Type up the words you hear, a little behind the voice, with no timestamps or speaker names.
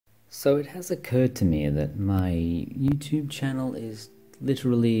So it has occurred to me that my YouTube channel is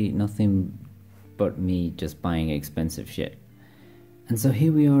literally nothing but me just buying expensive shit. And so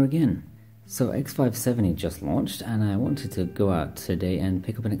here we are again. So X570 just launched and I wanted to go out today and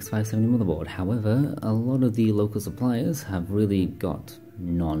pick up an X570 motherboard. However, a lot of the local suppliers have really got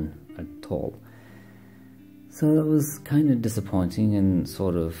none at all. So that was kind of disappointing and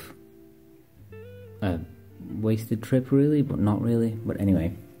sort of a wasted trip really, but not really. But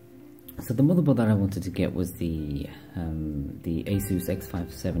anyway, so the motherboard that I wanted to get was the Asus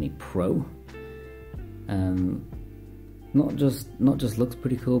X570 Pro. Not just looks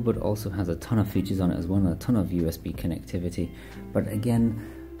pretty cool, but also has a ton of features on it as well, and a ton of USB connectivity. But again,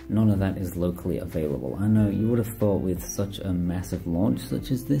 none of that is locally available. I know you would have thought with such a massive launch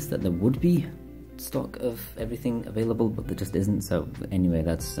such as this that there would be stock of everything available, but there just isn't. So anyway,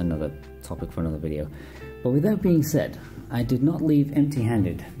 that's another topic for another video. But with that being said, I did not leave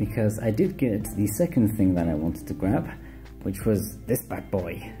empty-handed, because I did get the second thing that I wanted to grab, which was this bad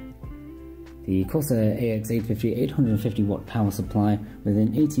boy. The Corsair AX850 850 watt power supply with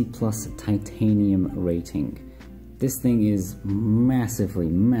an 80 plus titanium rating. This thing is massively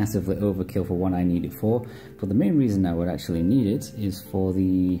overkill for what I need it for. But the main reason I would actually need it is for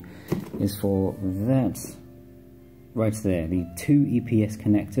that right there, the two EPS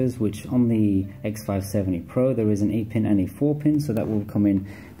connectors, which on the X570 Pro there is an 8-pin and a 4-pin, so that will come in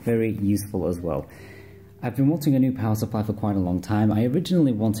very useful as well. I've been wanting a new power supply for quite a long time. I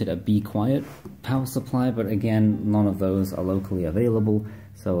originally wanted a Be Quiet power supply, but again, none of those are locally available,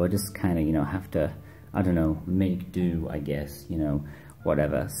 so I just kind of, have to, I don't know, make do, I guess,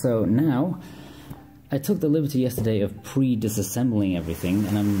 whatever. So now, I took the liberty yesterday of pre-disassembling everything,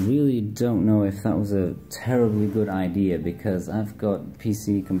 and I really don't know if that was a terribly good idea, because I've got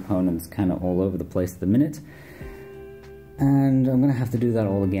PC components kind of all over the place at the minute, and I'm going to have to do that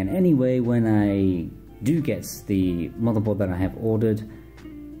all again anyway when I do get the motherboard that I have ordered.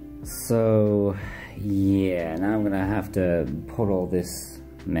 So yeah, now I'm gonna have to put all this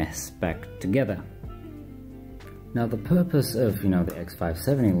mess back together. Now the purpose of the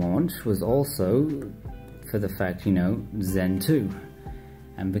X570 launch was also for the fact Zen 2,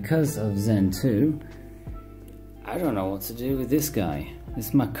 and because of Zen 2 I don't know what to do with this guy. This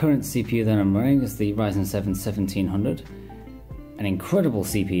is my current CPU that I'm running. It's the Ryzen 7 1700. An incredible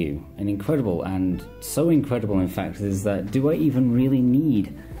CPU, and so incredible in fact is that, do I even really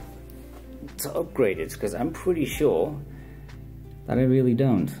need to upgrade it? Because I'm pretty sure that I really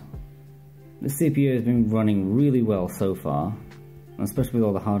don't. The CPU has been running really well so far, especially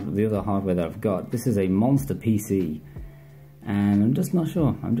with all the other hardware that I've got. This is a monster PC, and I'm just not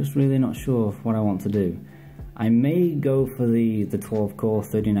sure. I'm just really not sure of what I want to do. I may go for the 12-core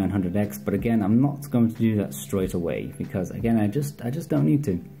 3900X, but again, I'm not going to do that straight away, because again, I just don't need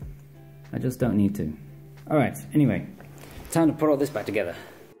to. I just don't need to. Alright, anyway, time to put all this back together.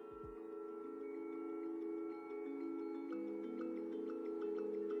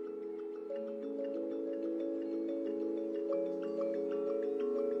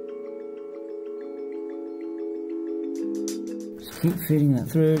 Keep feeding that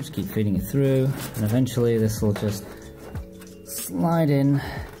through, just keep feeding it through, and eventually this will just slide in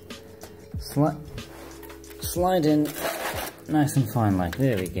nice and fine, like,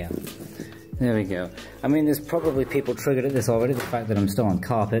 there we go. There we go. I mean, there's probably people triggered at this already, the fact that I'm still on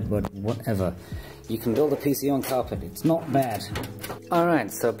carpet, but whatever. You can build a PC on carpet, it's not bad.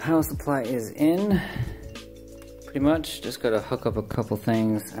 Alright, so power supply is in. Pretty much, just gotta hook up a couple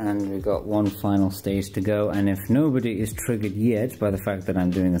things, and we've got one final stage to go, and if nobody is triggered yet by the fact that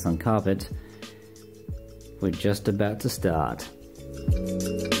I'm doing this on carpet, we're just about to start.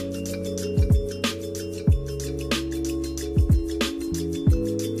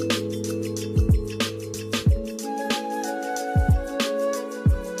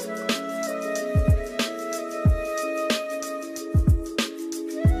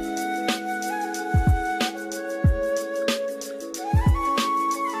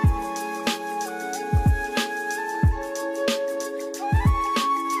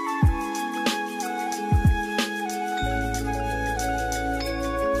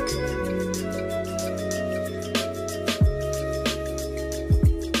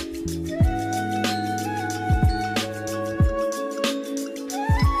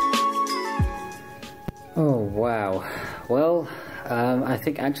 Oh wow, well, I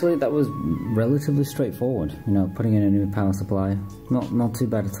think actually that was relatively straightforward, putting in a new power supply, not too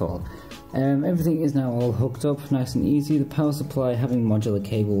bad at all. Everything is now all hooked up, nice and easy. The power supply, having modular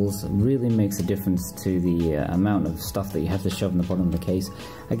cables, really makes a difference to the amount of stuff that you have to shove in the bottom of the case.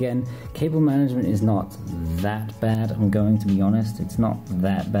 Again, cable management is not that bad, I'm going to be honest, it's not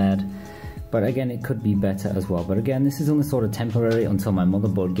that bad. But again, it could be better as well. But again, this is only sort of temporary until my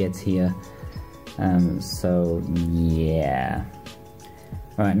motherboard gets here. So yeah.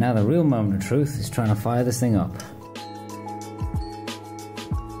 Alright, now the real moment of truth is trying to fire this thing up.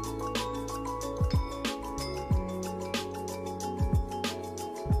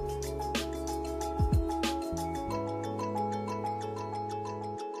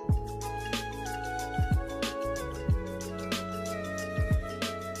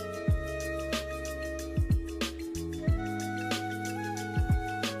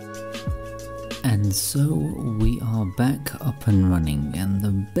 And so we are back up and running, and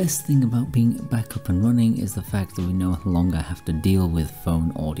the best thing about being back up and running is the fact that we no longer have to deal with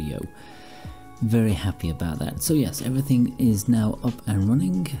phone audio. Very happy about that. So yes, everything is now up and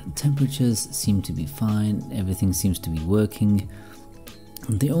running, temperatures seem to be fine, everything seems to be working.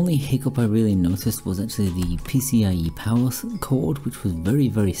 The only hiccup I really noticed was actually the PCIe power cord, which was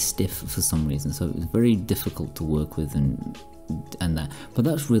very stiff for some reason, so it was very difficult to work with and that, but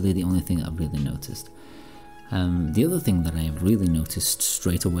that's really the only thing I've really noticed. The other thing that I have really noticed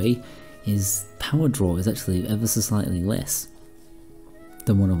straight away is power draw is actually ever so slightly less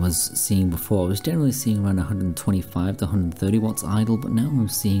than what I was seeing before. I was generally seeing around 125 to 130 watts idle, but now I'm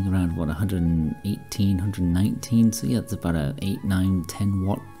seeing around what, 118, 119, so yeah, it's about a 8, 9, 10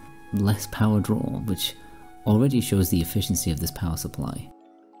 watt less power draw, which already shows the efficiency of this power supply.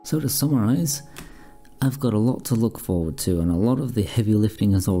 So to summarize, I've got a lot to look forward to, and a lot of the heavy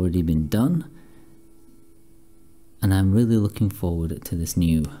lifting has already been done, and I'm really looking forward to this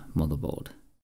new motherboard.